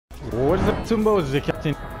What's up, Tumbos? The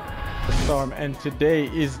Captain Storm, and today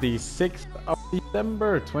is the 6th of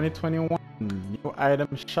December 2021. New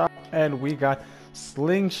item shop, and we got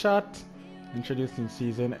Slingshot introduced in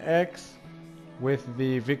Season X with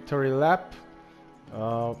the Victory Lap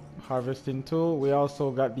harvesting tool. We also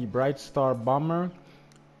got the Bright Star Bomber,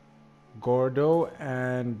 Gordo,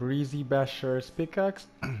 and Breezy Basher's Pickaxe.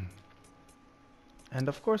 And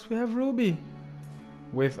of course we have Ruby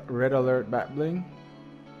with Red Alert back bling.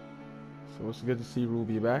 So it's good to see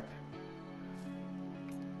Ruby back.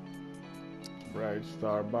 Bright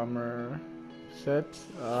Star Bomber set,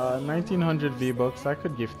 1900 V-Bucks. I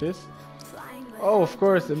could gift this. Oh, of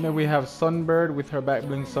course, and then we have Sunbird with her back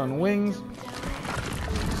bling Sun Wings,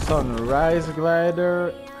 Sunrise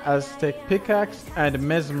Glider, Aztec Pickaxe, and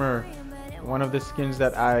Mesmer, one of the skins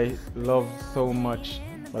that I love so much,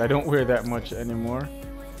 but I don't wear that much anymore.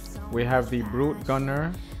 We have the Brute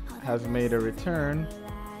Gunner has made a return,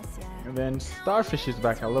 and then Starfish is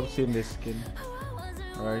back. I love seeing this skin.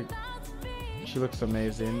 Alright, she looks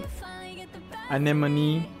amazing.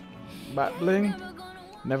 Anemone back bling,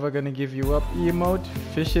 Never Gonna Give You Up emote.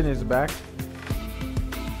 Fishing is back.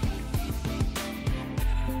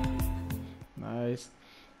 Nice.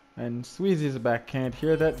 And Squeezy is back. Can't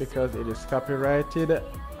hear that because it is copyrighted.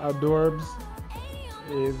 Adorbs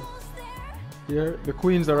is here. The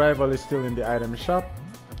Queen's Arrival is still in the item shop.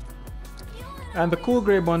 And the Cool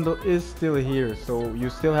Grey bundle is still here, so you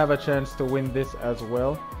still have a chance to win this as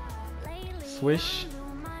well. Swish,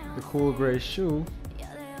 the Cool Grey shoe,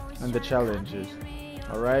 and the challenges.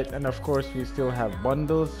 Alright, and of course we still have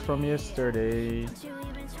bundles from yesterday,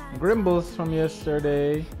 Grimbles from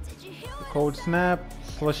yesterday, the Cold Snap,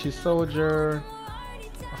 Slushy Soldier,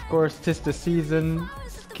 of course 'Tis the Season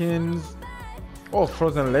skins. Oh,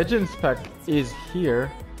 Frozen Legends pack is here.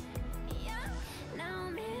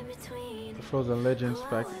 The Frozen Legends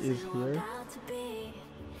pack is here.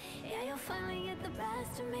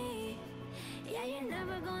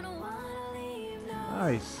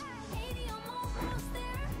 Nice.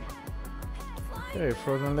 Okay,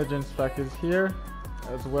 Frozen Legends pack is here,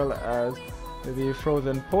 as well as the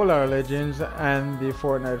Frozen Polar Legends and the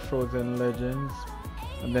Fortnite Frozen Legends,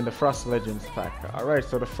 and then the Frost Legends pack. Alright,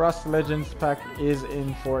 so the Frost Legends pack is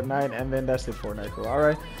in Fortnite, and then that's the Fortnite.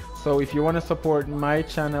 Alright, so if you want to support my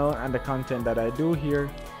channel and the content that I do here,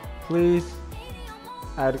 please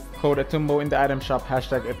add code ATUMBO in the item shop,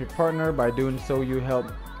 hashtag Epic Partner. By doing so, you help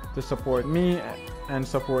to support me and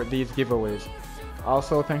support these giveaways.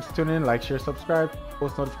 Also, thanks for tuning in. Like, share, subscribe,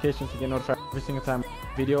 post notifications to get notified every single time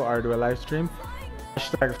I video or do a live stream.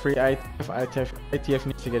 Hashtag free ITF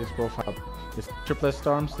needs to get his profile. It's Triple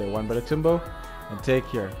Storm, say one by the Tumbo, and take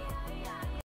care.